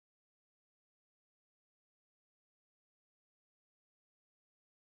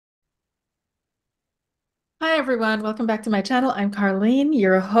Hi everyone, welcome back to my channel. I'm Karleen,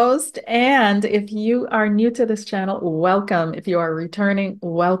 your host, and if you are new to this channel, welcome. If you are returning,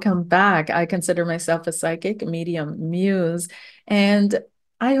 welcome back. I consider myself a psychic medium muse, and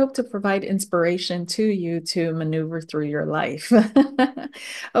I hope to provide inspiration to you to maneuver through your life.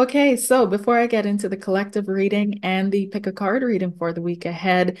 Okay, so before I get into the collective reading and the pick a card reading for the week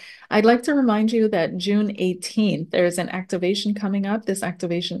ahead, I'd like to remind you that June 18th, there's an activation coming up. This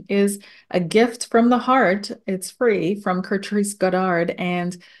activation is a gift from the heart. It's free from Curtrice,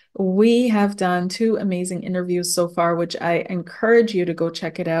 and we have done two amazing interviews so far, which I encourage you to go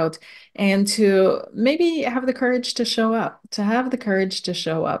check it out and to maybe have the courage to show up,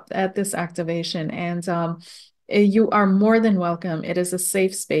 at this activation. And you are more than welcome. It is a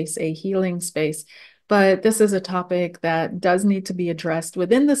safe space, a healing space. But this is a topic that does need to be addressed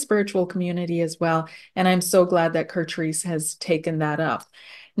within the spiritual community as well. And I'm so glad that Curtrice has taken that up.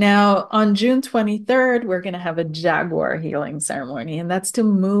 Now, on June 23rd, we're going to have a Jaguar healing ceremony, and that's to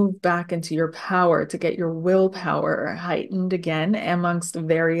move back into your power, to get your willpower heightened again, amongst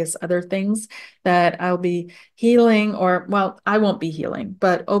various other things that I'll be healing, or, well, I won't be healing,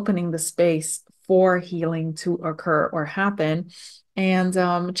 but opening the space for healing to occur or happen. And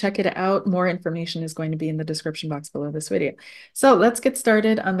check it out. More information is going to be in the description box below this video. So let's get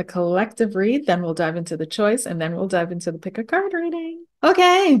started on the collective read. Then we'll dive into the choice, and then we'll dive into the pick a card reading.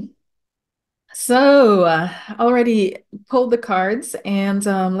 Okay. So already pulled the cards, and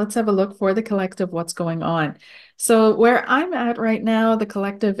let's have a look for the collective, what's going on. So where I'm at right now, the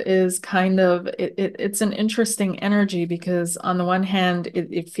collective is kind of, it's an interesting energy because on the one hand,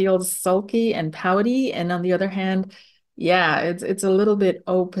 it feels sulky and pouty, and on the other hand, yeah, it's a little bit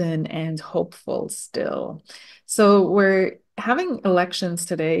open and hopeful still. So we're having elections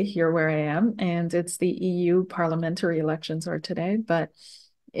today here where I am, and it's the EU parliamentary elections are today, but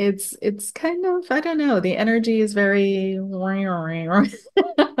it's kind of, I don't know, the energy is very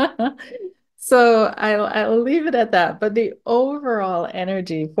so I'll leave it at that. But the overall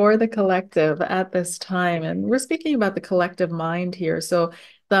energy for the collective at this time, and we're speaking about the collective mind here, so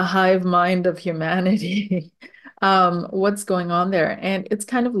the hive mind of humanity. What's going on there? And it's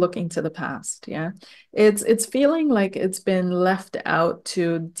kind of looking to the past, yeah. It's feeling like it's been left out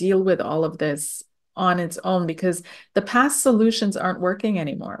to deal with all of this on its own because the past solutions aren't working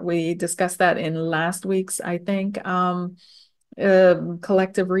anymore. We discussed that in last week's, I think,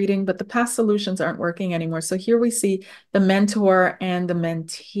 collective reading, but the past solutions aren't working anymore. So here we see the mentor and the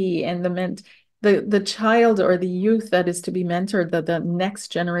mentee, and the child or the youth that is to be mentored, that the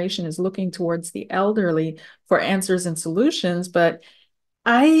next generation is looking towards the elderly for answers and solutions, but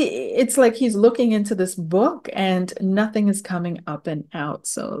it's like he's looking into this book and nothing is coming up and out.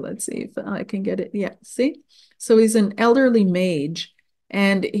 So let's see if I can get it. Yeah, see? So he's an elderly mage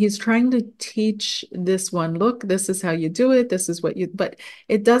and he's trying to teach this one, look, this is how you do it. This is what you, but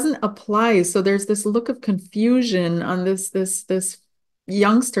it doesn't apply. So there's this look of confusion on this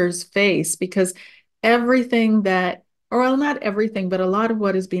youngster's face because everything that, or well, not everything, but a lot of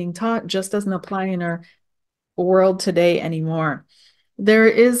what is being taught just doesn't apply in our world today anymore. There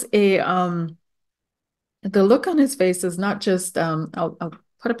is the look on his face is not just I'll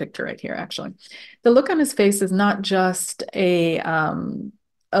put a picture right here actually. The look on his face is not just a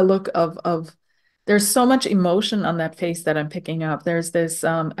look of there's so much emotion on that face that I'm picking up. There's this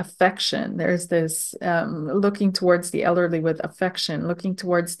affection. There's this looking towards the elderly with affection, looking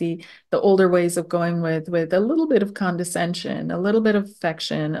towards the older ways of going with a little bit of condescension, a little bit of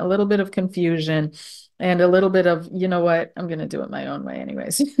affection, a little bit of confusion, and a little bit of, you know what, I'm going to do it my own way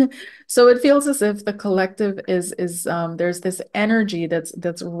anyways. So it feels as if the collective is there's this energy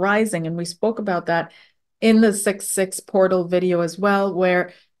that's rising, and we spoke about that in the 6/6 portal video as well,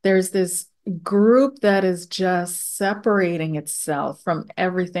 where there's this group that is just separating itself from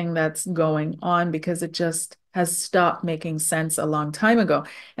everything that's going on because it just has stopped making sense a long time ago.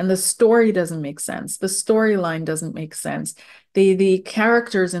 And the story doesn't make sense. The storyline doesn't make sense. The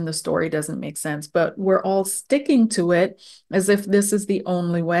characters in the story doesn't make sense, but we're all sticking to it as if this is the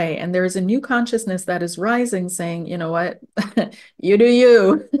only way. And there is a new consciousness that is rising saying, you know what, you do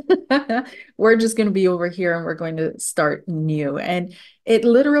you. We're just going to be over here and we're going to start new. And it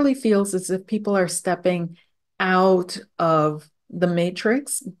literally feels as if people are stepping out of the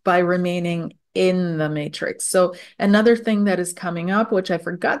matrix by remaining in the matrix. So another thing that is coming up, which I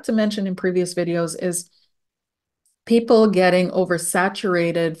forgot to mention in previous videos, is people getting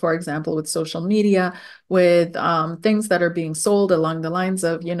oversaturated, for example, with social media, with things that are being sold along the lines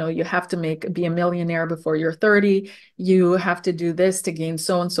of, you have to be a millionaire before you're 30. You have to do this to gain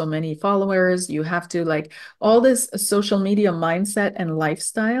so and so many followers. You have to like all this social media mindset and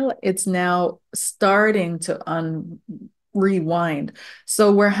lifestyle. It's now starting to rewind.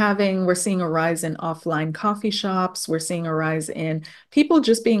 So we're seeing a rise in offline coffee shops. We're seeing a rise in people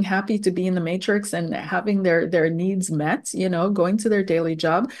just being happy to be in the matrix and having their needs met, going to their daily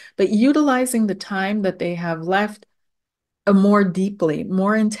job, but utilizing the time that they have left more deeply,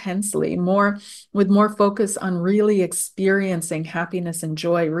 more intensely, with more focus on really experiencing happiness and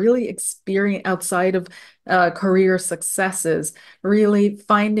joy, really experience outside of career successes, really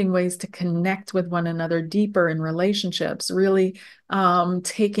finding ways to connect with one another deeper in relationships, really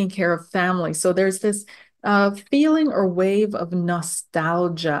taking care of family. So there's this feeling or wave of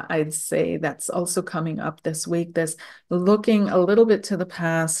nostalgia, I'd say, that's also coming up this week. This looking a little bit to the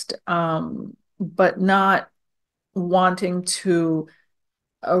past, but not wanting to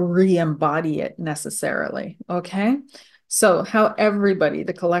re-embody it necessarily. Okay. So, how everybody,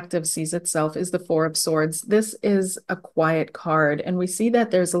 the collective, sees itself is the Four of Swords. This is a quiet card, and we see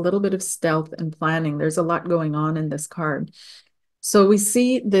that there's a little bit of stealth and planning. There's a lot going on in this card. So, we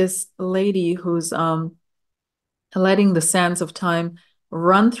see this lady who's letting the sands of time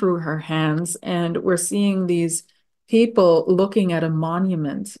run through her hands. And we're seeing these people looking at a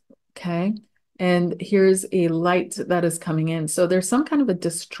monument. Okay. And here's a light that is coming in. So there's some kind of a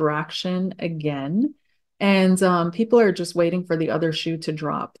distraction again. And people are just waiting for the other shoe to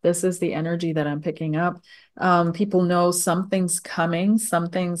drop. This is the energy that I'm picking up. People know something's coming,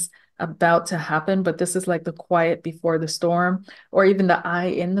 something's about to happen, but this is like the quiet before the storm, or even the eye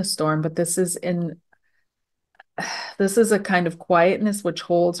in the storm. But this is a kind of quietness which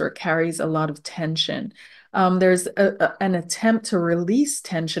holds or carries a lot of tension. There's an attempt to release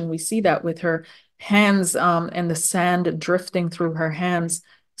tension. We see that with her hands and the sand drifting through her hands.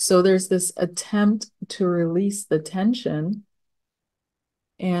 So there's this attempt to release the tension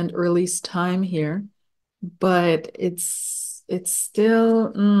and release time here, but it's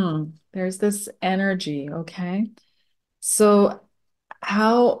still there's this energy, okay? So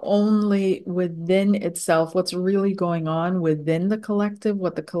how only within itself, what's really going on within the collective,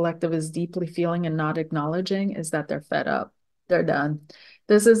 what the collective is deeply feeling and not acknowledging is that they're fed up. They're done.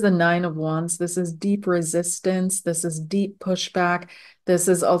 This is the Nine of Wands. This is deep resistance. This is deep pushback. This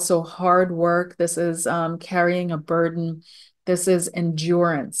is also hard work. This is carrying a burden. This is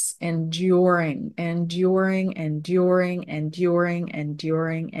endurance, enduring.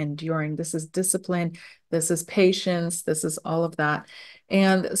 This is discipline. This is patience. This is all of that.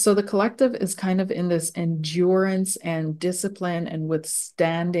 And so the collective is kind of in this endurance and discipline and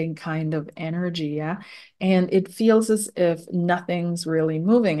withstanding kind of energy. Yeah. And it feels as if nothing's really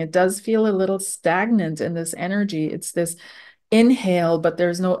moving. It does feel a little stagnant in this energy. It's this inhale, but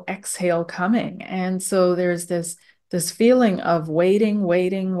there's no exhale coming. And so there's this feeling of waiting, but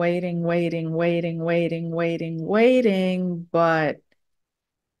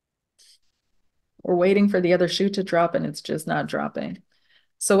we're waiting for the other shoe to drop and it's just not dropping.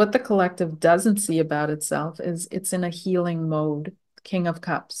 So what the collective doesn't see about itself is it's in a healing mode, King of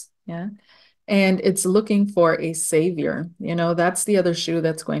Cups. Yeah. And it's looking for a savior. That's the other shoe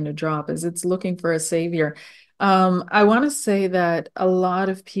that's going to drop is it's looking for a savior. I want to say that a lot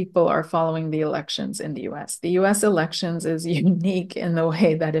of people are following the elections in the US. The US elections is unique in the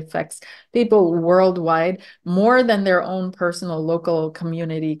way that it affects people worldwide more than their own personal, local,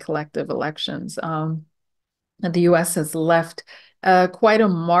 community, collective elections. The US has left quite a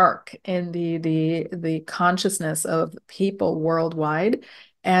mark in the consciousness of people worldwide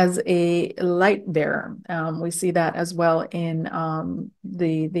as a light bearer. We see that as well in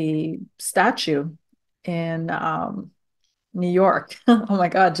the statue in New York. Oh my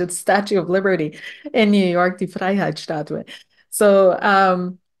God, it's Statue of Liberty in New York, die Freiheitsstatue.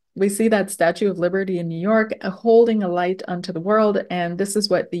 So we see that Statue of Liberty in New York holding a light unto the world. And this is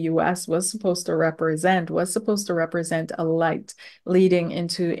what the US was supposed to represent, a light leading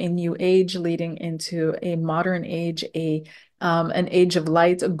into a new age, leading into a modern age, an age of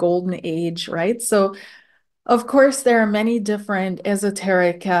light, a golden age, right? So of course, there are many different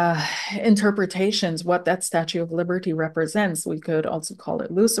esoteric interpretations what that Statue of Liberty represents. We could also call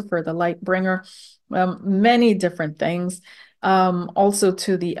it Lucifer, the light bringer, many different things. Also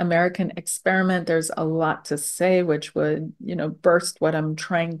to the American experiment, there's a lot to say, which would, burst what I'm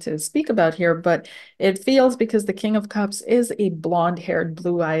trying to speak about here. But it feels because the King of Cups is a blonde-haired,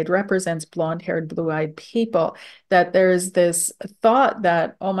 blue-eyed, represents blonde-haired, blue-eyed people, that there's this thought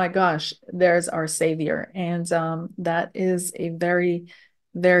that, oh my gosh, there's our savior. And that is a very,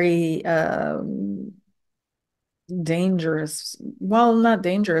 very dangerous, well, not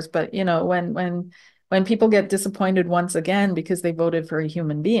dangerous, but when people get disappointed once again because they voted for a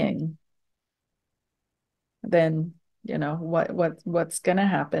human being, then what's gonna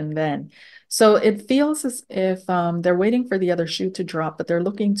happen then? So it feels as if they're waiting for the other shoe to drop, but they're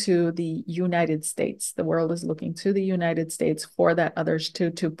looking to the United States. The world is looking to the United States for that other shoe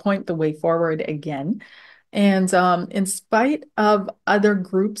to point the way forward again. And in spite of other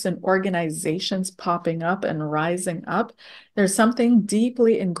groups and organizations popping up and rising up, there's something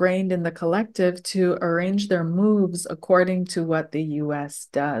deeply ingrained in the collective to arrange their moves according to what the US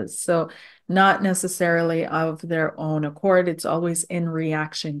does. So not necessarily of their own accord. It's always in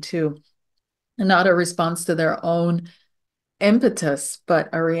reaction to, not a response to their own impetus, but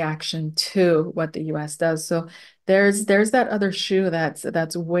a reaction to what the US does. So there's that other shoe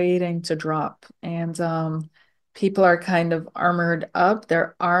that's waiting to drop. And people are kind of armored up.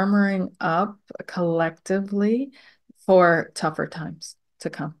 They're armoring up collectively for tougher times to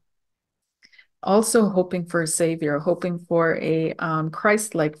come. Also hoping for a savior, hoping for a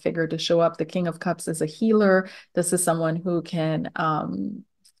Christ-like figure to show up. The King of Cups is a healer. This is someone who can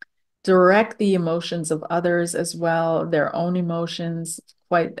direct the emotions of others as well, their own emotions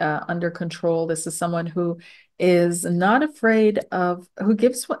quite under control. This is someone who is not afraid of, who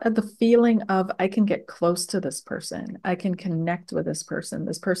gives the feeling of, I can get close to this person. I can connect with this person.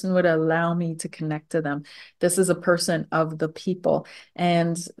 This person would allow me to connect to them. This is a person of the people.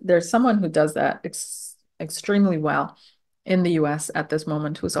 And there's someone who does that extremely well in the US at this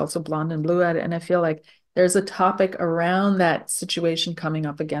moment, who's also blonde and blue-eyed. And I feel like there's a topic around that situation coming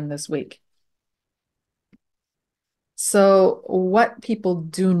up again this week. So what people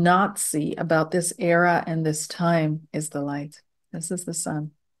do not see about this era and this time is the light. This is the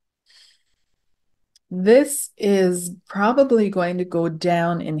sun. This is probably going to go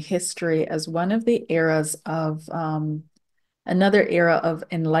down in history as one of the eras of another era of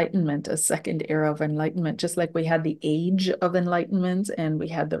enlightenment, a second era of enlightenment, just like we had the age of enlightenment and we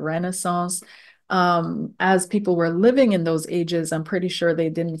had the Renaissance. As people were living in those ages, I'm pretty sure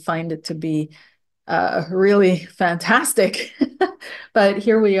they didn't find it to be really fantastic. But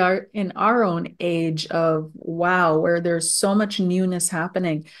here we are in our own age of wow, where there's so much newness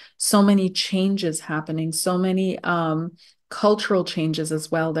happening, so many changes happening, so many cultural changes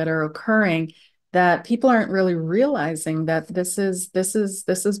as well that are occurring, that people aren't really realizing that this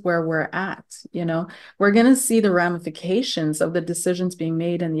is where we're at. We're going to see the ramifications of the decisions being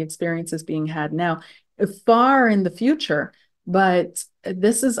made and the experiences being had now far in the future. But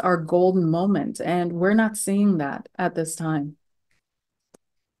this is our golden moment, and we're not seeing that at this time.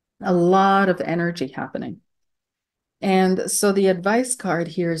 A lot of energy happening. And so the advice card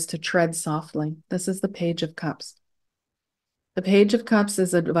here is to tread softly. This is the Page of Cups. The Page of Cups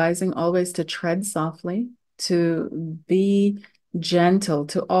is advising always to tread softly, to be gentle,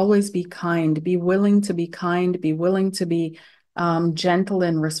 to always be kind, be willing to be kind, be willing to be gentle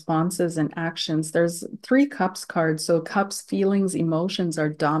in responses and actions. There's 3 cups cards. So cups, feelings, emotions are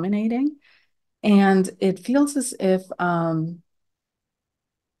dominating. And it feels as if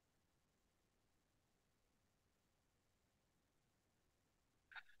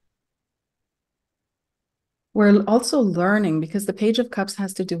we're also learning, because the Page of Cups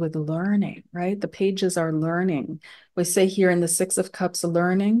has to do with learning, right? The pages are learning. We say here in the 6 of Cups,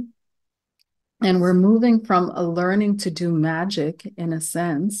 learning. And we're moving from a learning to do magic in a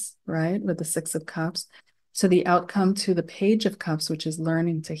sense, right? With the 6 of Cups, to the outcome to the Page of Cups, which is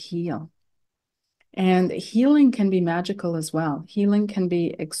learning to heal. And healing can be magical as well. Healing can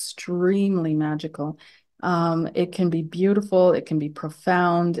be extremely magical. It can be beautiful, it can be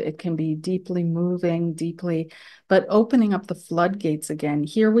profound, it can be deeply moving, but opening up the floodgates again.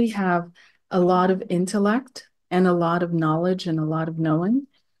 Here we have a lot of intellect and a lot of knowledge and a lot of knowing,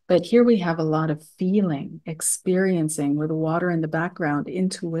 but here we have a lot of feeling, experiencing with water in the background,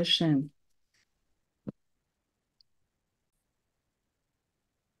 intuition.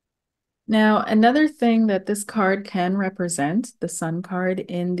 Now, another thing that this card can represent, the Sun card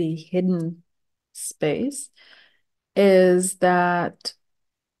in the hidden space, is that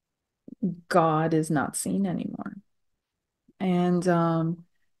God is not seen anymore. And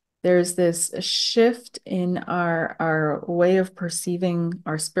there's this shift in our way of perceiving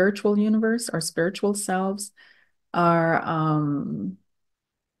our spiritual universe, our spiritual selves. our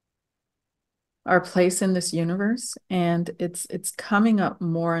our place in this universe, and it's coming up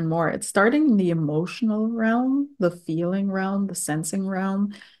more and more. It's starting in the emotional realm, the feeling realm, the sensing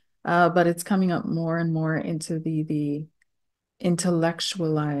realm, but it's coming up more and more into the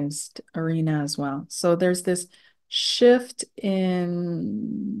intellectualized arena as well. So there's this shift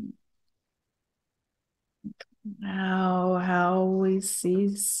in how we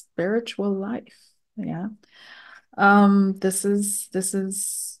see spiritual life. Yeah. This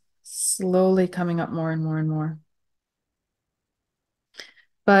is slowly coming up more and more and more.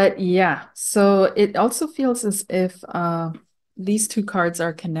 But yeah, so it also feels as if these two cards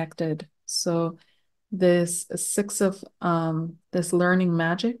are connected. So this six of this learning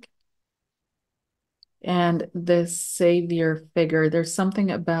magic and this savior figure. There's something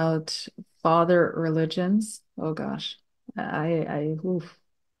about father religions. Oh gosh. Oof.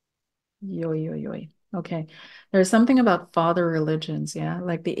 Yo, yo, yo. Okay. There's something about father religions, yeah.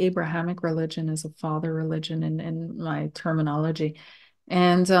 Like the Abrahamic religion is a father religion in my terminology.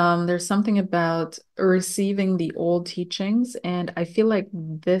 And there's something about receiving the old teachings. And I feel like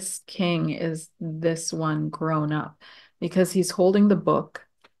this king is this one grown up because he's holding the book,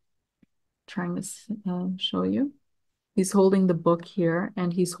 trying to show you. He's holding the book here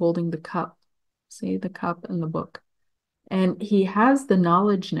and he's holding the cup. See the cup and the book. And he has the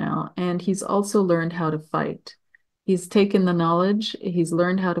knowledge now, and he's also learned how to fight. He's taken the knowledge, he's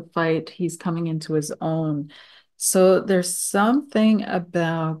learned how to fight, he's coming into his own. So there's something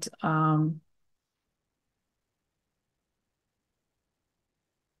about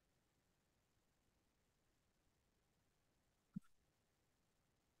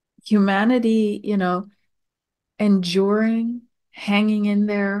humanity, enduring, hanging in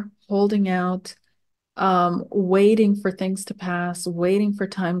there, holding out, waiting for things to pass, waiting for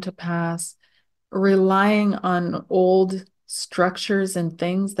time to pass, relying on old structures and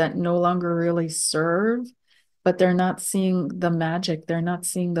things that no longer really serve, but they're not seeing the magic, they're not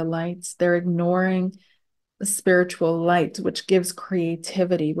seeing the lights, they're ignoring the spiritual light, which gives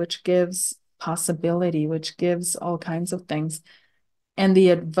creativity, which gives possibility, which gives all kinds of things. And the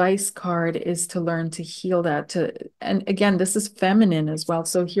advice card is to learn to heal that. And again, this is feminine as well.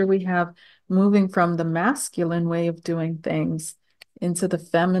 So here we have moving from the masculine way of doing things into the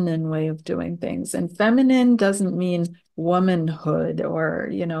feminine way of doing things. And feminine doesn't mean womanhood or,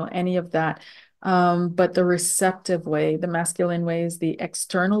 any of that. But the receptive way, the masculine way is the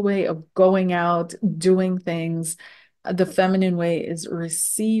external way of going out, doing things. The feminine way is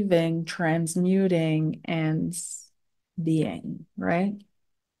receiving, transmuting, and being, right?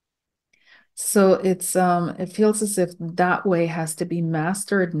 So it feels as if that way has to be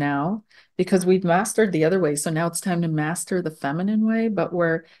mastered now because we've mastered the other way. So now it's time to master the feminine way, but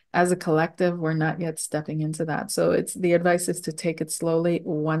we're as a collective, we're not yet stepping into that. So it's the advice is to take it slowly,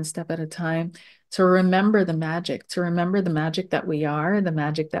 one step at a time, to remember the magic, that we are, the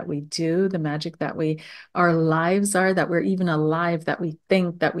magic that we do, the magic that our lives are, that we're even alive, that we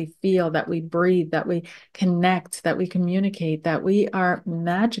think, that we feel, that we breathe, that we connect, that we communicate, that we are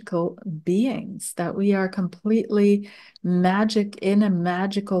magical beings, that we are completely magic in a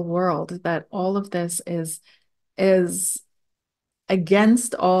magical world, that all of this is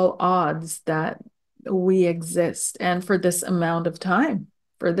against all odds that we exist, and for this amount of time,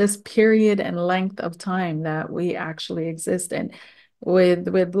 for this period and length of time that we actually exist in, with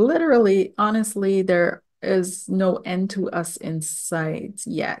literally, honestly, there is no end to us in sight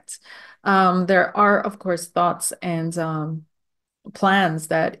yet. There are, of course, thoughts and plans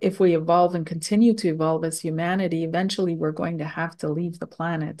that if we evolve and continue to evolve as humanity, eventually we're going to have to leave the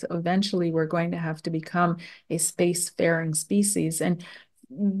planet. Eventually, we're going to have to become a spacefaring species. And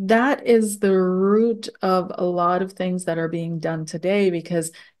that is the root of a lot of things that are being done today because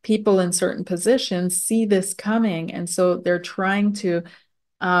people in certain positions see this coming. And so they're trying to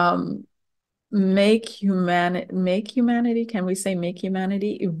um, make humanity, can we say make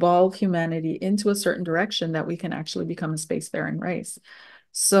humanity, evolve humanity into a certain direction that we can actually become a spacefaring race.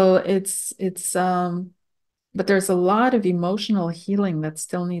 So it's but there's a lot of emotional healing that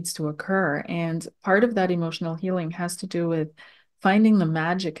still needs to occur. And part of that emotional healing has to do with finding the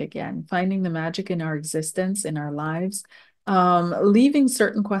magic again, finding the magic in our existence, in our lives, leaving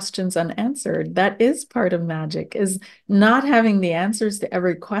certain questions unanswered. That is part of magic, is not having the answers to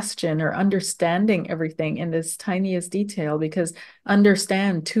every question or understanding everything in this tiniest detail, because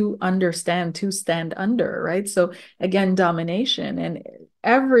understand, to stand under, right? So again, domination. And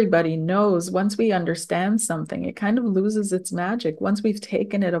everybody knows once we understand something, it kind of loses its magic. Once we've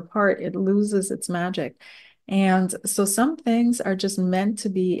taken it apart, it loses its magic. And so some things are just meant to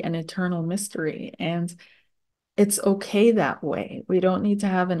be an eternal mystery. And it's okay that way. We don't need to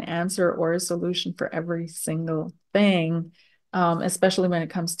have an answer or a solution for every single thing, especially when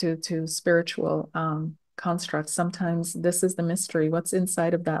it comes to spiritual constructs. Sometimes this is the mystery. What's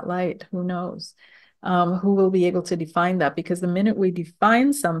inside of that light? Who knows? Who will be able to define that? Because the minute we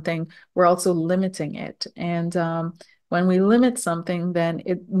define something, we're also limiting it. And when we limit something, then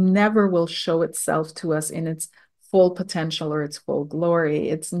it never will show itself to us in its full potential or its full glory.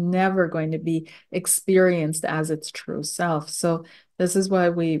 It's never going to be experienced as its true self. So this is why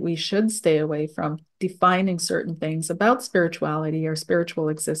we should stay away from defining certain things about spirituality, our spiritual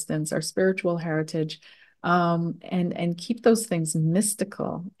existence, our spiritual heritage, and keep those things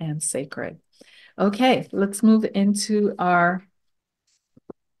mystical and sacred. Okay, let's move into our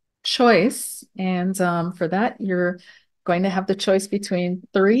choice. And for that, you're going to have the choice between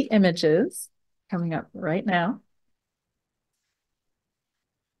three images coming up right now.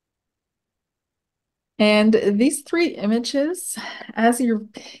 And these three images, as you're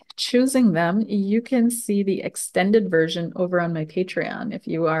choosing them, you can see the extended version over on my Patreon. If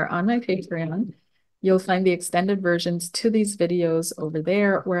you are on my Patreon, you'll find the extended versions to these videos over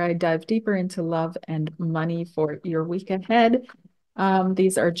there where I dive deeper into love and money for your week ahead.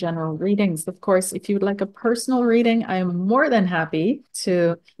 These are general readings. Of course, if you'd like a personal reading, I am more than happy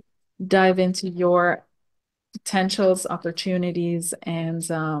to dive into your potentials, opportunities,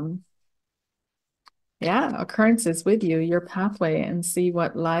 and occurrences with you, your pathway, and see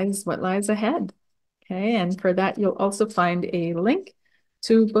what lies ahead. Okay, and for that, you'll also find a link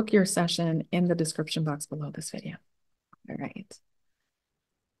to book your session in the description box below this video. All right.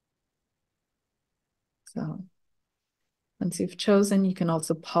 So once you've chosen, you can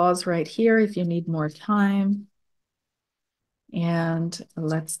also pause right here if you need more time. And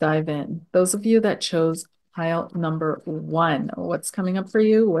let's dive in. Those of you that chose pile number 1, what's coming up for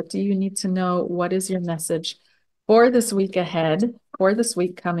you? What do you need to know? What is your message for this week ahead, for this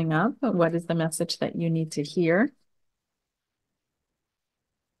week coming up? What is the message that you need to hear?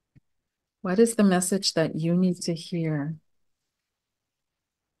 What is the message that you need to hear?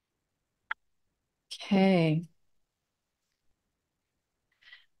 Okay.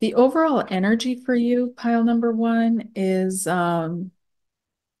 The overall energy for you, pile number 1, is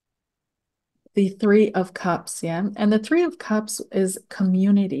the Three of Cups, yeah. And the Three of Cups is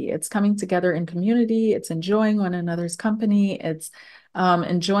community. It's coming together in community. It's enjoying one another's company. It's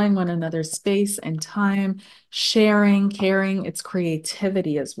enjoying one another's space and time, sharing, caring. It's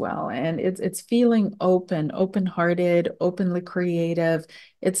creativity as well. And it's feeling open, open-hearted, openly creative.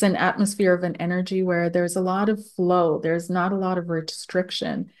 It's an atmosphere of an energy where there's a lot of flow. There's not a lot of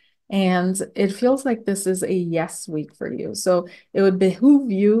restriction. And it feels like this is a yes week for you. So it would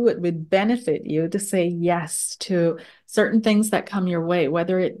behoove you, it would benefit you to say yes to certain things that come your way,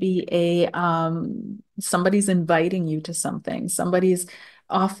 whether it be somebody's inviting you to something, somebody's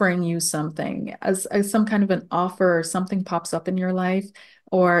offering you something, as some kind of an offer or something pops up in your life,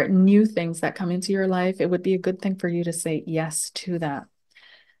 or new things that come into your life. It would be a good thing for you to say yes to that.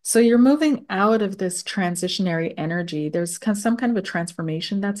 So you're moving out of this transitionary energy. There's some kind of a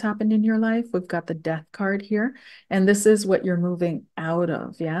transformation that's happened in your life. We've got the Death card here, and this is what you're moving out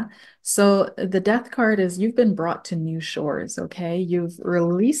of. Yeah. So the Death card is you've been brought to new shores. Okay. You've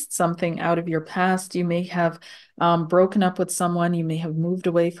released something out of your past. You may have broken up with someone. You may have moved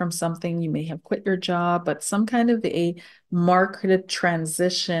away from something. You may have quit your job, but some kind of a marketed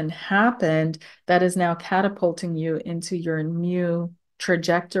transition happened that is now catapulting you into your new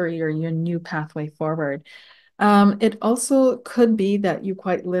trajectory or your new pathway forward. It also could be that you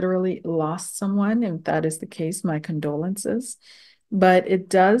quite literally lost someone. If that is the case, my condolences. But it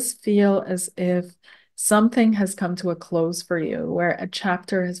does feel as if something has come to a close for you, where a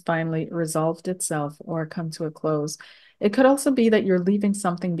chapter has finally resolved itself or come to a close. It could also be that you're leaving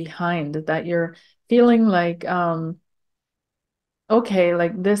something behind, that you're feeling like, okay,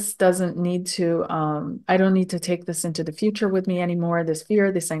 like this doesn't need to, I don't need to take this into the future with me anymore. This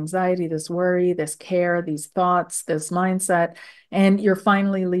fear, this anxiety, this worry, this care, these thoughts, this mindset, and you're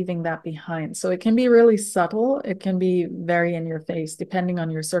finally leaving that behind. So it can be really subtle. It can be very in your face, depending on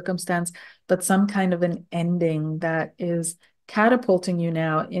your circumstance, but some kind of an ending that is catapulting you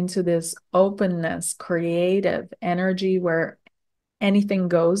now into this openness, creative energy where anything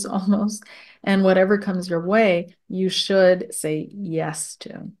goes almost. And whatever comes your way, you should say yes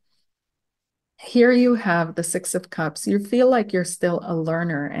to. Here you have the Six of Cups. You feel like you're still a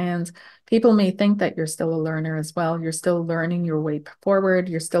learner, and people may think that you're still a learner as well. You're still learning your way forward.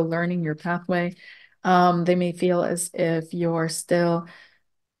 You're still learning your pathway. They may feel as if you're still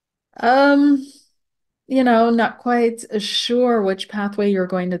not quite sure which pathway you're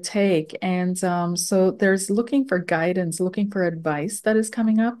going to take. And so there's looking for guidance, looking for advice that is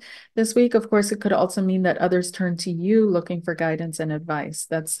coming up this week. Of course, it could also mean that others turn to you looking for guidance and advice.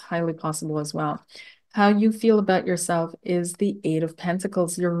 That's highly possible as well. How you feel about yourself is the Eight of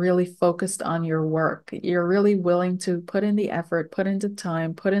Pentacles. You're really focused on your work. You're really willing to put in the effort, put into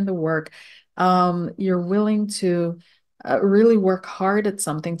time, put in the work. You're willing to really work hard at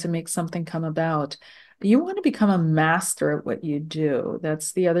something to make something come about. You want to become a master at what you do.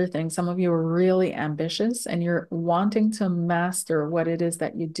 That's the other thing. Some of you are really ambitious and you're wanting to master what it is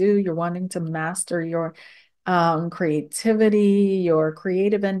that you do. You're wanting to master your creativity, your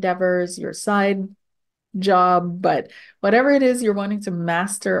creative endeavors, your side job, but whatever it is you're wanting to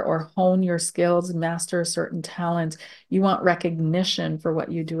master or hone your skills, master a certain talent, you want recognition for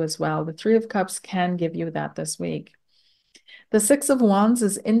what you do as well. The Three of Cups can give you that this week. The Six of Wands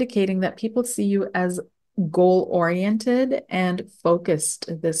is indicating that people see you as goal oriented and focused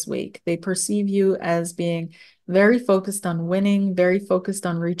this week. They perceive you as being very focused on winning, very focused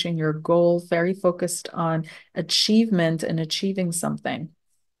on reaching your goal, very focused on achievement and achieving something.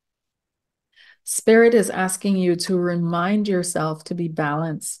 Spirit is asking you to remind yourself to be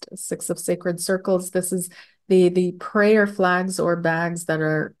balanced. Six of Sacred Circles. This is the prayer flags or bags that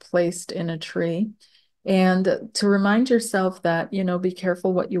are placed in a tree. And to remind yourself that, be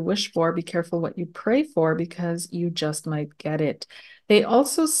careful what you wish for, be careful what you pray for, because you just might get it. They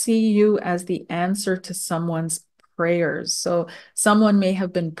also see you as the answer to someone's prayers. So someone may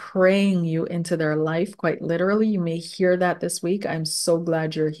have been praying you into their life, quite literally. You may hear that this week. I'm so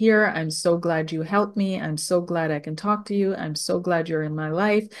glad you're here. I'm so glad you helped me. I'm so glad I can talk to you. I'm so glad you're in my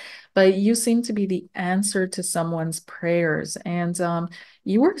life. But you seem to be the answer to someone's prayers. And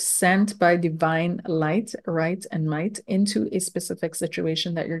you were sent by divine light, right, and might into a specific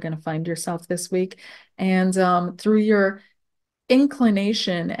situation that you're going to find yourself this week. And through your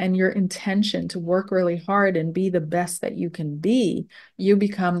inclination and your intention to work really hard and be the best that you can be, you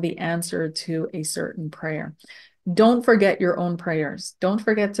become the answer to a certain prayer. Don't forget your own prayers. Don't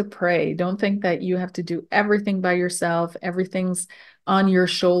forget to pray. Don't think that you have to do everything by yourself. Everything's on your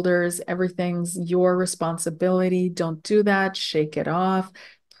shoulders. Everything's your responsibility. Don't do that. Shake it off.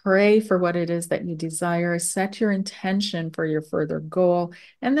 Pray for what it is that you desire. Set your intention for your further goal,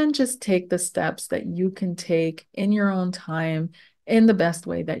 and then just take the steps that you can take in your own time in the best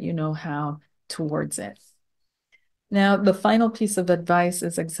way that you know how towards it. Now, the final piece of advice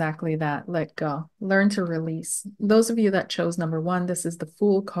is exactly that. Let go. Learn to release. Those of you that chose number one, this is the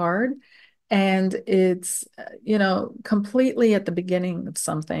Fool card. And it's, completely at the beginning of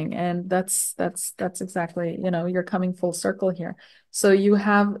something. And that's exactly, you're coming full circle here. So you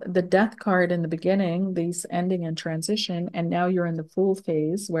have the Death card in the beginning, these ending and transition, and now you're in the Fool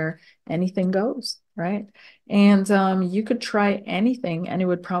phase where anything goes, right? And you could try anything and it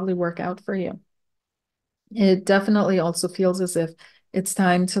would probably work out for you. It definitely also feels as if it's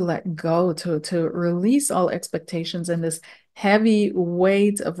time to let go, to release all expectations and this heavy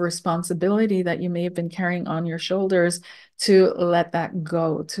weight of responsibility that you may have been carrying on your shoulders, to let that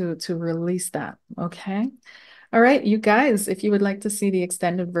go, to release that. Okay. All right, you guys, if you would like to see the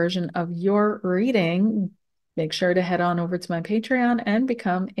extended version of your reading, make sure to head on over to my Patreon and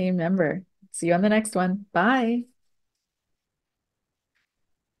become a member. See you on the next one. Bye.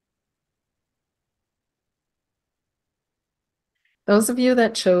 Those of you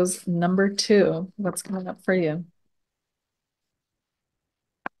that chose number two, what's coming up for you?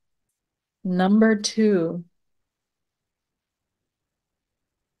 Number two.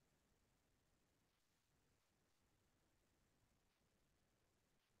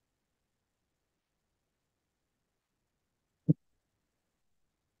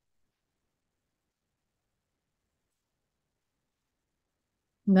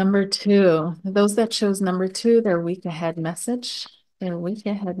 Number two. Those that chose number two, their week ahead message. Their week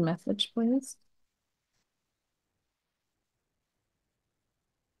ahead message, please.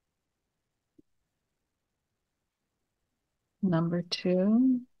 Number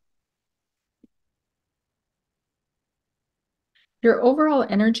two. Your overall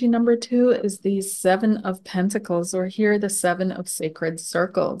energy, number two, is the Seven of Pentacles, or here the Seven of Sacred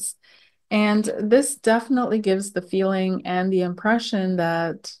Circles. And this definitely gives the feeling and the impression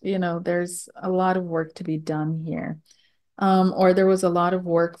that, there's a lot of work to be done here. Or there was a lot of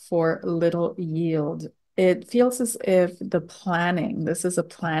work for little yield. It feels as if this is a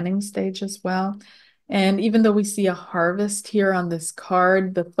planning stage as well. And even though we see a harvest here on this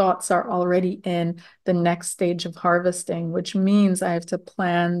card, the thoughts are already in the next stage of harvesting, which means I have to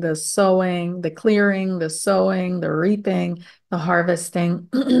plan the sowing, the clearing, the sowing, the reaping, the harvesting.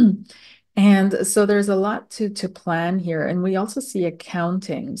 And so there's a lot to plan here. And we also see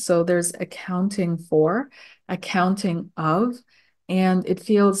accounting. So there's accounting for, accounting of, and it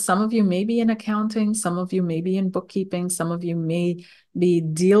feels some of you may be in accounting, some of you may be in bookkeeping, some of you may be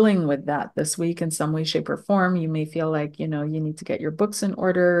dealing with that this week in some way, shape, or form. You may feel like, you know, you need to get your books in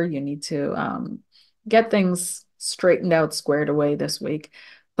order, you need to get things straightened out, squared away this week.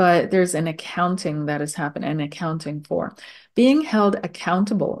 But there's an accounting that has happened, and accounting for. Being held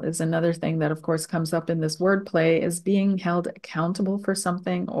accountable is another thing that, of course, comes up in this wordplay, is being held accountable for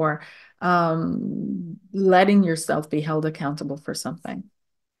something, or letting yourself be held accountable for something.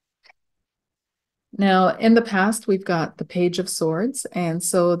 Now, in the past, we've got the Page of Swords. And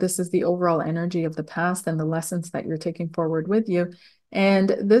so this is the overall energy of the past and the lessons that you're taking forward with you. And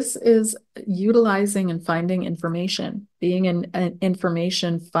this is utilizing and finding information, being an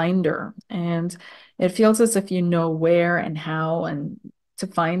information finder. And it feels as if you know where and how and to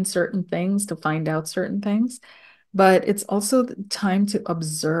find certain things, to find out certain things. But it's also the time to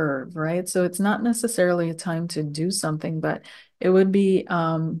observe, right? So it's not necessarily a time to do something, but it would be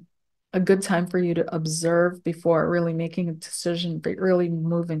a good time for you to observe before really making a decision, but really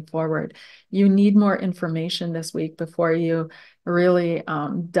moving forward. You need more information this week before you really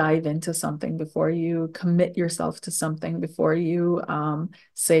dive into something, before you commit yourself to something, before you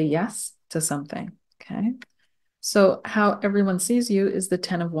say yes to something. Okay. So how everyone sees you is the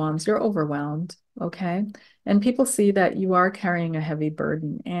 10 of Wands. You're overwhelmed, okay? And people see that you are carrying a heavy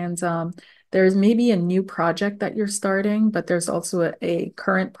burden. And there's maybe a new project that you're starting, but there's also a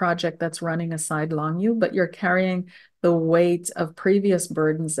current project that's running aside along you, but you're carrying the weight of previous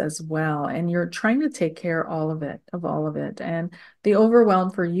burdens as well. And you're trying to take care of all of it. And the overwhelm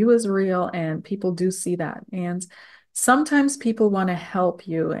for you is real, and people do see that. And sometimes people want to help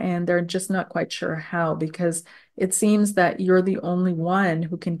you, and they're just not quite sure how, because it seems that you're the only one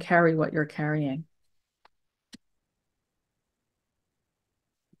who can carry what you're carrying.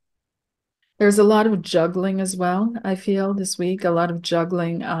 There's a lot of juggling as well, I feel this week, a lot of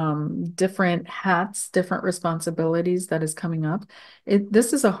juggling, different hats, different responsibilities that is coming up.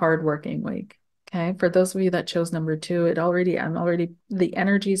 This is a hardworking week. Okay. For those of you that chose number two, the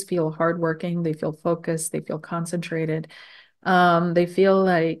energies feel hardworking, they feel focused, they feel concentrated. They feel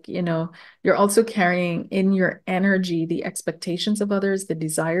like, you know, you're also carrying in your energy the expectations of others, the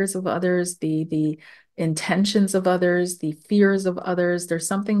desires of others, the intentions of others, the fears of others. There's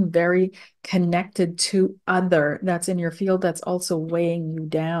something very connected to other that's in your field that's also weighing you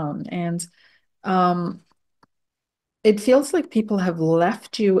down. And um, it feels like people have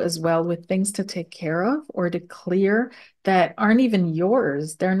left you as well with things to take care of or to clear that aren't even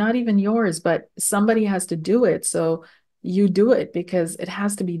yours. They're not even yours, but somebody has to do it. So you do it because it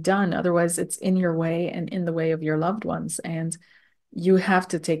has to be done. Otherwise, it's in your way and in the way of your loved ones. And you have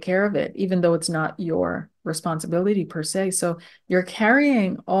to take care of it, even though it's not your responsibility per se. So you're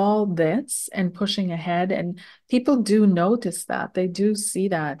carrying all this and pushing ahead, and people do notice that. They do see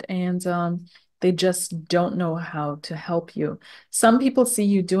that, and they just don't know how to help you. Some people see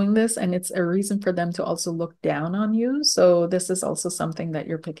you doing this, and it's a reason for them to also look down on you. So this is also something that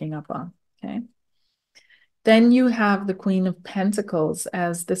you're picking up on. Okay. Then you have the Queen of Pentacles,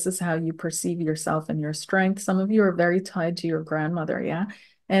 as this is how you perceive yourself and your strength. Some of you are very tied to your grandmother, yeah?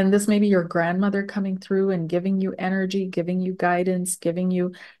 And this may be your grandmother coming through and giving you energy, giving you guidance,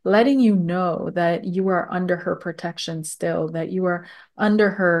 letting you know that you are under her protection still, that you are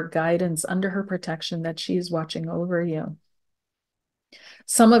under her guidance, under her protection, that she's watching over you.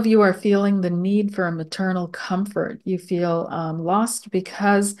 Some of you are feeling the need for a maternal comfort. You feel lost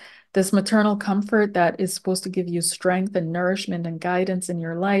because this maternal comfort that is supposed to give you strength and nourishment and guidance in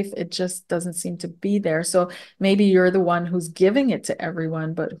your life, it just doesn't seem to be there. So maybe you're the one who's giving it to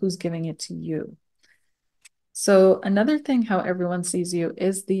everyone, but who's giving it to you? So another thing how everyone sees you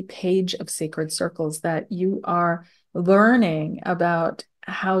is the Page of Sacred Circles, that you are learning about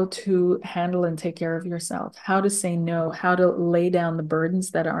how to handle and take care of yourself, how to say no, how to lay down the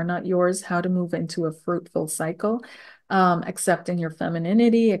burdens that are not yours, how to move into a fruitful cycle, accepting your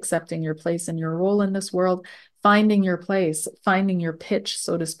femininity, accepting your place and your role in this world, finding your place, finding your pitch,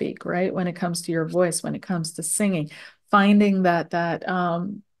 so to speak, right? When it comes to your voice, when it comes to singing, finding that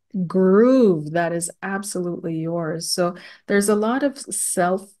groove that is absolutely yours. So there's a lot of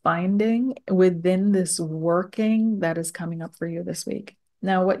self-finding within this working that is coming up for you this week.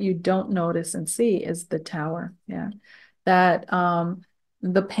 Now, what you don't notice and see is the Tower. Yeah. That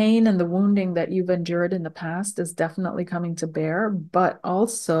the pain and the wounding that you've endured in the past is definitely coming to bear, but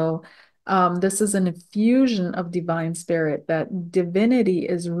also this is an infusion of divine spirit, that divinity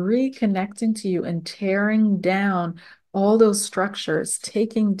is reconnecting to you and tearing down all those structures,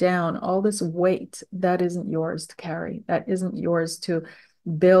 taking down all this weight that isn't yours to carry, that isn't yours to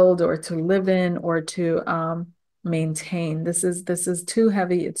build or to live in or to maintain. This is too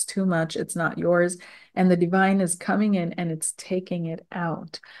heavy, it's too much, it's not yours. And the divine is coming in and it's taking it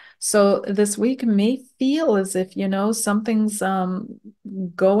out. So this week may feel as if, something's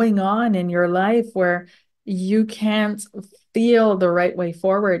going on in your life where you can't feel the right way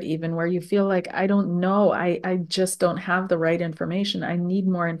forward, even where you feel like, I don't know, I just don't have the right information. I need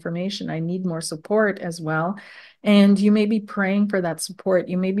more information. I need more support as well. And you may be praying for that support.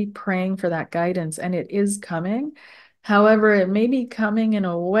 You may be praying for that guidance, and it is coming. However, it may be coming in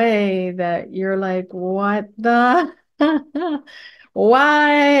a way that you're like, what the?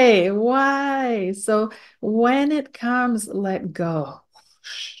 Why? Why? So when it comes, let go.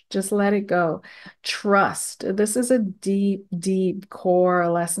 Just let it go. Trust. This is a deep, deep core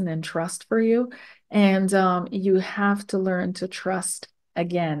lesson in trust for you. And you have to learn to trust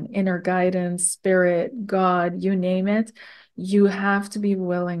again, inner guidance, spirit, God, you name it. You have to be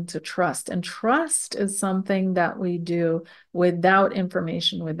willing to trust. And trust is something that we do without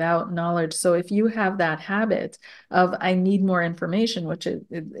information, without knowledge. So if you have that habit of, I need more information, which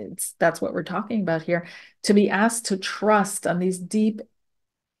it's that's what we're talking about here, to be asked to trust on these deep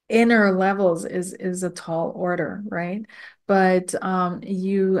inner levels is a tall order, right? But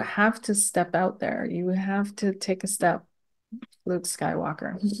you have to step out there. You have to take a step, Luke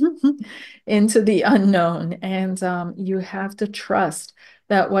Skywalker, into the unknown. And you have to trust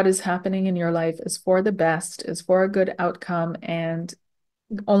that what is happening in your life is for the best, is for a good outcome, and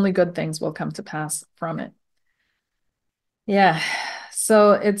only good things will come to pass from it. Yeah.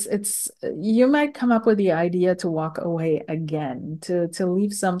 So it's you might come up with the idea to walk away again, to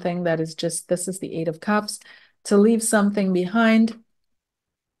leave something that is just, this is the Eight of Cups, to leave something behind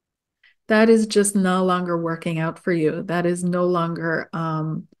that is just no longer working out for you. That is no longer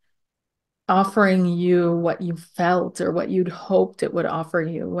offering you what you felt or what you'd hoped it would offer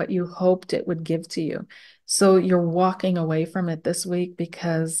you, what you hoped it would give to you. So you're walking away from it this week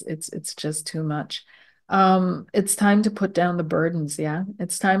because it's just too much. It's time to put down the burdens, yeah.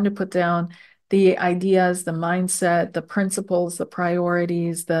 It's time to put down the ideas, the mindset, the principles, the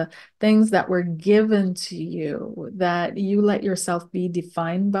priorities, the things that were given to you that you let yourself be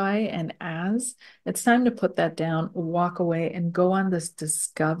defined by and as. It's time to put that down, walk away, and go on this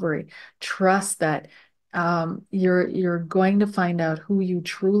discovery. Trust that you're going to find out who you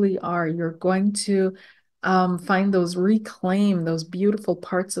truly are. You're going to find those, reclaim those beautiful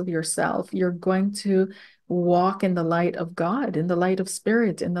parts of yourself. You're going to walk in the light of God, in the light of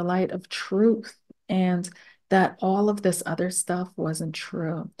spirit, in the light of truth, and that all of this other stuff wasn't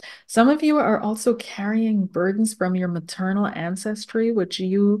true. Some of you are also carrying burdens from your maternal ancestry, which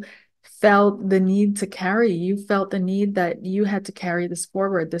you felt the need to carry. You felt the need that you had to carry this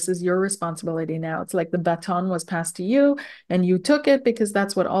forward. This is your responsibility now. It's like the baton was passed to you and you took it because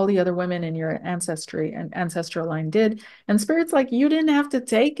that's what all the other women in your ancestry and ancestral line did. And Spirit's like, you didn't have to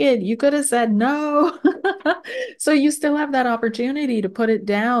take it. You could have said no. So you still have that opportunity to put it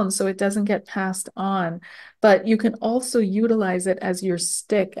down so it doesn't get passed on. But you can also utilize it as your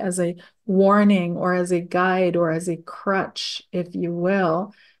stick, as a warning or as a guide or as a crutch, if you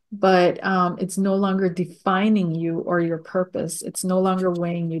will. But it's no longer defining you or your purpose. It's no longer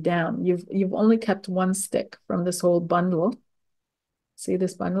weighing you down. You've only kept one stick from this whole bundle. See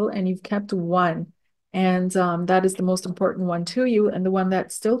this bundle? And you've kept one. And that is the most important one to you and the one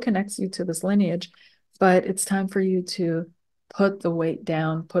that still connects you to this lineage. But it's time for you to put the weight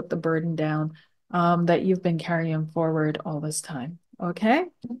down, put the burden down that you've been carrying forward all this time. Okay?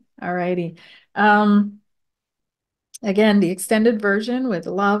 All righty. Again, the extended version with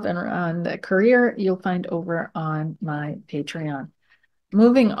love and on the career, you'll find over on my Patreon.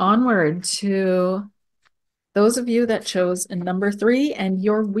 Moving onward to those of you that chose number 3 and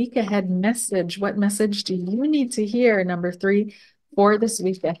your week ahead message. What message do you need to hear, number 3, for this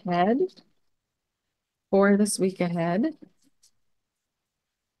week ahead? For this week ahead.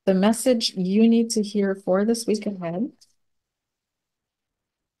 The message you need to hear for this week ahead.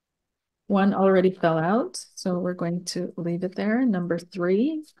 One already fell out, so we're going to leave it there. Number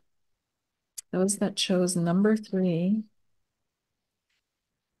 3. Those that chose number 3.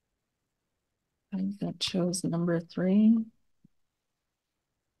 That chose number 3.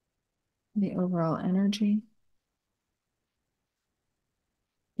 The overall energy.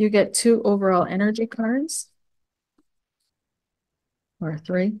 You get 2 overall energy cards. Or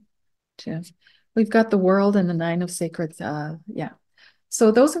 3, 2. We've got the World and the 9 of Sacred. Yeah. So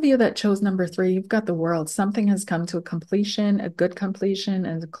those of you that chose number three, you've got the world. Something has come to a completion, a good completion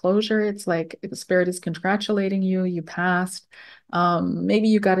and a closure. It's like the spirit is congratulating you. You passed. Maybe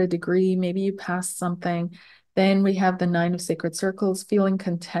you got a degree. Maybe you passed something. Then we have the Nine of Sacred Circles, feeling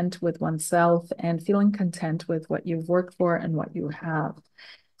content with oneself and feeling content with what you've worked for and what you have.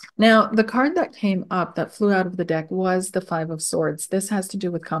 Now, the card that came up that flew out of the deck was the Five of Swords. This has to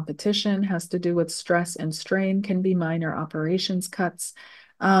do with competition, has to do with stress and strain, can be minor operations cuts,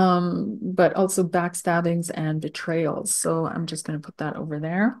 but also backstabbings and betrayals. So I'm just going to put that over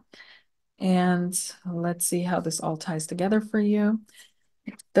there. And let's see how this all ties together for you.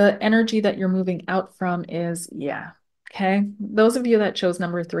 The energy that you're moving out from is, yeah. Okay. Those of you that chose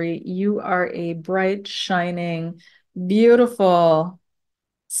number three, you are a bright, shining, beautiful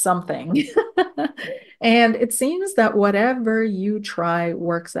something. And it seems that whatever you try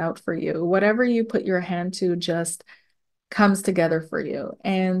works out for you. Whatever you put your hand to just comes together for you.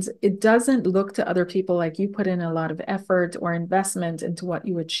 And it doesn't look to other people like you put in a lot of effort or investment into what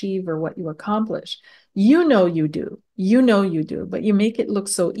you achieve or what you accomplish. You know you do. You know you do, but you make it look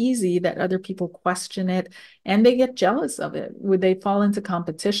so easy that other people question it and they get jealous of it. Would they fall into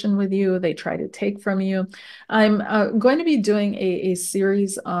competition with you? They try to take from you. I'm going to be doing a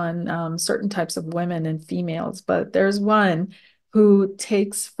series on certain types of women and females, but there's one who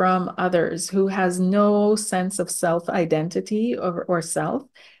takes from others, who has no sense of self-identity or self,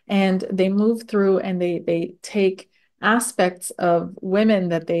 and they move through and they take aspects of women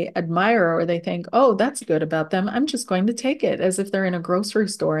that they admire or they think, oh, that's good about them. I'm just going to take it as if they're in a grocery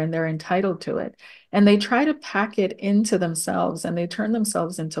store and they're entitled to it. And they try to pack it into themselves and they turn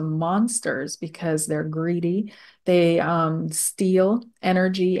themselves into monsters because they're greedy. They steal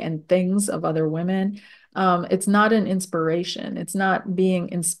energy and things of other women. It's not an inspiration. It's not being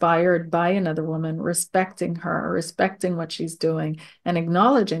inspired by another woman, respecting her, respecting what she's doing, and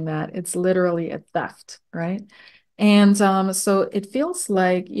acknowledging that. It's literally a theft, right? And so it feels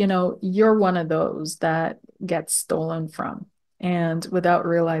like, you're one of those that gets stolen from and without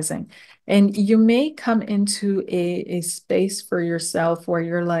realizing. And you may come into a space for yourself where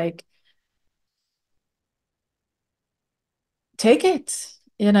you're like, take it,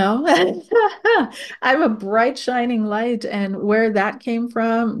 I'm a bright shining light, and where that came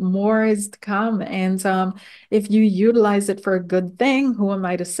from, more is to come. And if you utilize it for a good thing, who am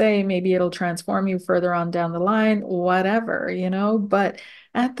I to say? Maybe it'll transform you further on down the line, whatever, but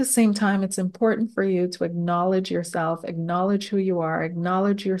at the same time, it's important for you to acknowledge yourself, acknowledge who you are,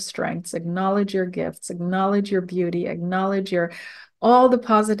 acknowledge your strengths, acknowledge your gifts, acknowledge your beauty, acknowledge your all the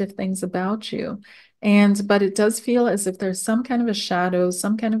positive things about you. But it does feel as if there's some kind of a shadow,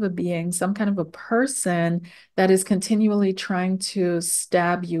 some kind of a being, some kind of a person that is continually trying to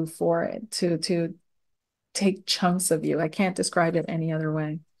stab you for it, to take chunks of you. I can't describe it any other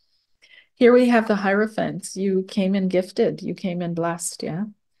way. Here we have the Hierophant. You came in gifted, you came in blessed, yeah.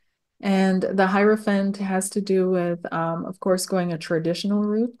 And the Hierophant has to do with, of course, going a traditional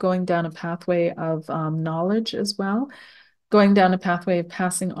route, going down a pathway of knowledge as well, going down a pathway of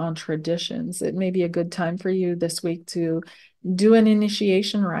passing on traditions. It may be a good time for you this week to do an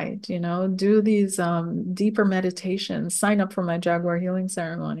initiation rite, do these deeper meditations, sign up for my Jaguar healing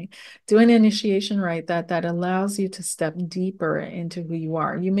ceremony, do an initiation rite that allows you to step deeper into who you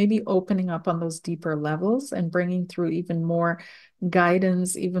are. You may be opening up on those deeper levels and bringing through even more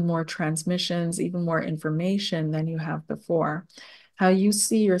guidance, even more transmissions, even more information than you have before. How you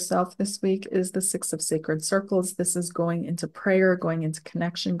see yourself this week is the Six of Sacred Circles. This is going into prayer, going into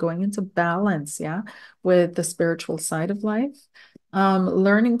connection, going into balance, yeah, with the spiritual side of life.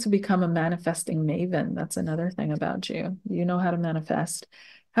 Learning to become a manifesting maven. That's another thing about you. You know how to manifest.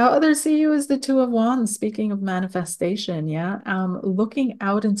 How others see you is the Two of Wands. Speaking of manifestation, yeah, looking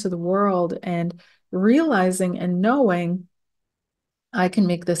out into the world and realizing and knowing I can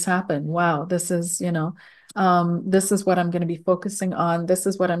make this happen. Wow, this is what I'm going to be focusing on. This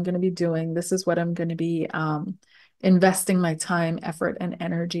is what I'm going to be doing. This is what I'm going to be investing my time, effort, and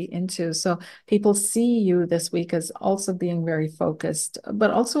energy into. So people see you this week as also being very focused, but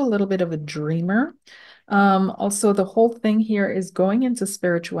also a little bit of a dreamer. Also, the whole thing here is going into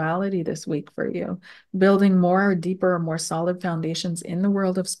spirituality this week for you, building more, deeper, more solid foundations in the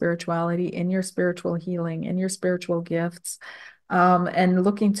world of spirituality, in your spiritual healing, in your spiritual gifts, and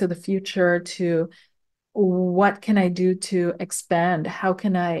looking to the future to what can I do to expand? How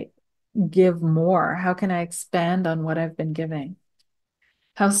can I give more? How can I expand on what I've been giving?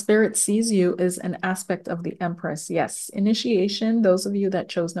 How spirit sees you is an aspect of the Empress. Yes, initiation, those of you that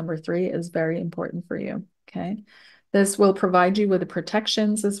chose number three, is very important for you. Okay. This will provide you with the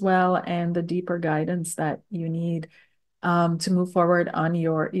protections as well and the deeper guidance that you need to move forward on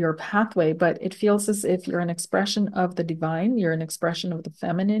your pathway. But it feels as if you're an expression of the divine, you're an expression of the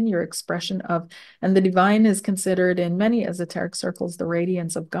feminine, you're expression of, and the divine is considered in many esoteric circles the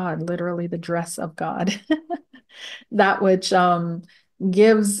radiance of God, literally the dress of God, that which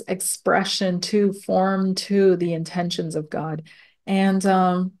gives expression to, form to the intentions of God.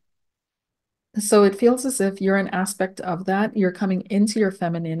 And so it feels as if you're an aspect of that. You're coming into your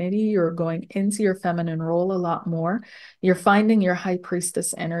femininity. You're going into your feminine role a lot more. You're finding your high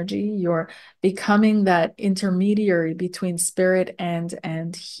priestess energy. You're becoming that intermediary between spirit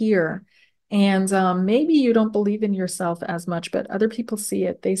and here. And maybe you don't believe in yourself as much, but other people see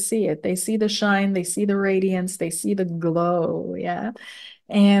it. They see it. They see the shine. They see the radiance. They see the glow. Yeah.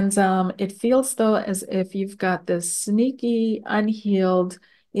 And it feels though as if you've got this sneaky, unhealed,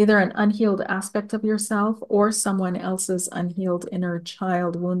 either an unhealed aspect of yourself or someone else's unhealed inner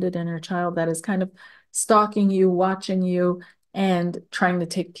child, wounded inner child that is kind of stalking you, watching you, and trying to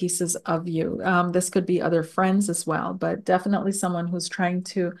take pieces of you. This could be other friends as well, but definitely someone who's trying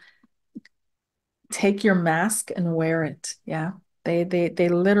to take your mask and wear it. Yeah. They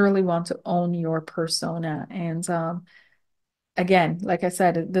literally want to own your persona. And again, like I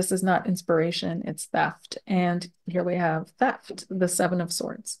said, this is not inspiration, it's theft. And here we have theft, the Seven of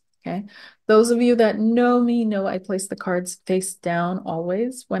Swords. Okay. Those of you that know me know I place the cards face down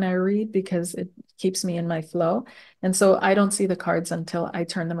always when I read because it keeps me in my flow. And so I don't see the cards until I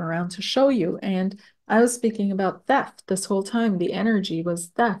turn them around to show you. And I was speaking about theft this whole time. The energy was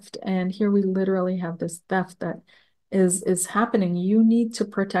theft. And here we literally have this theft that is happening. You need to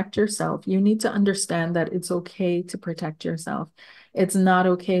protect yourself. You need to understand that it's okay to protect yourself. It's not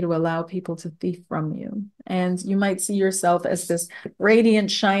okay to allow people to thief from you. And you might see yourself as this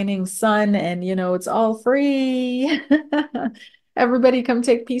radiant, shining sun, and it's all free. Everybody come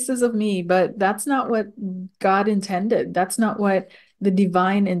take pieces of me, but that's not what God intended. That's not what the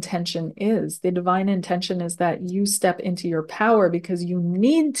divine intention is. The divine intention is that you step into your power because you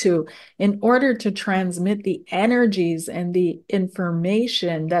need to in order to transmit the energies and the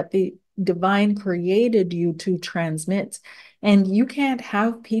information that the divine created you to transmit. And you can't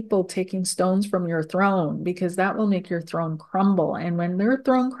have people taking stones from your throne because that will make your throne crumble. And when their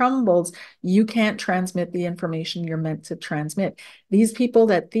throne crumbles, you can't transmit the information you're meant to transmit. These people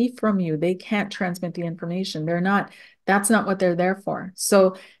that thief from you, they can't transmit the information. That's not what they're there for.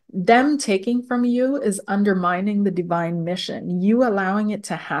 So them taking from you is undermining the divine mission. You allowing it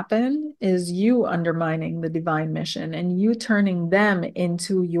to happen is you undermining the divine mission and you turning them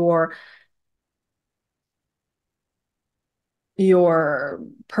into your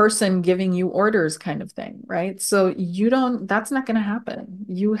person giving you orders kind of thing, right? So that's not going to happen.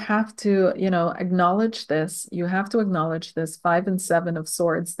 You have to, acknowledge this. You have to acknowledge this 5 and 7 of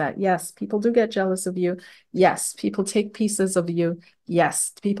swords that yes, people do get jealous of you. Yes, people take pieces of you.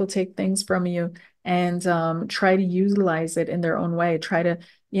 Yes, people take things from you and try to utilize it in their own way. Try to,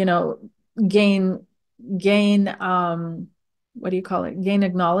 gain what do you call it? Gain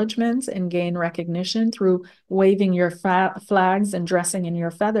acknowledgement and gain recognition through waving your flags and dressing in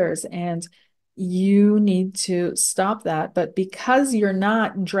your feathers. And you need to stop that. But because you're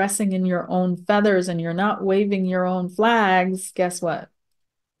not dressing in your own feathers and you're not waving your own flags, guess what?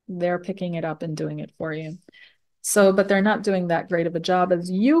 They're picking it up and doing it for you. So, but they're not doing that great of a job as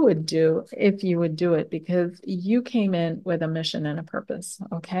you would do if you would do it because you came in with a mission and a purpose.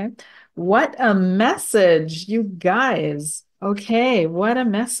 Okay. What a message, you guys. Okay. What a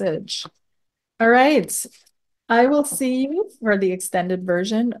message. All right. I will see you for the extended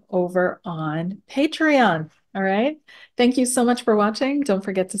version over on Patreon. All right. Thank you so much for watching. Don't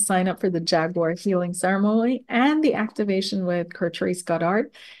forget to sign up for the Jaguar healing ceremony and the activation with Curtrice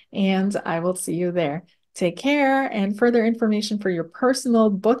Goddard. And I will see you there. Take care. And further information for your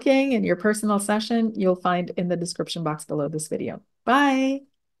personal booking and your personal session, you'll find in the description box below this video. Bye.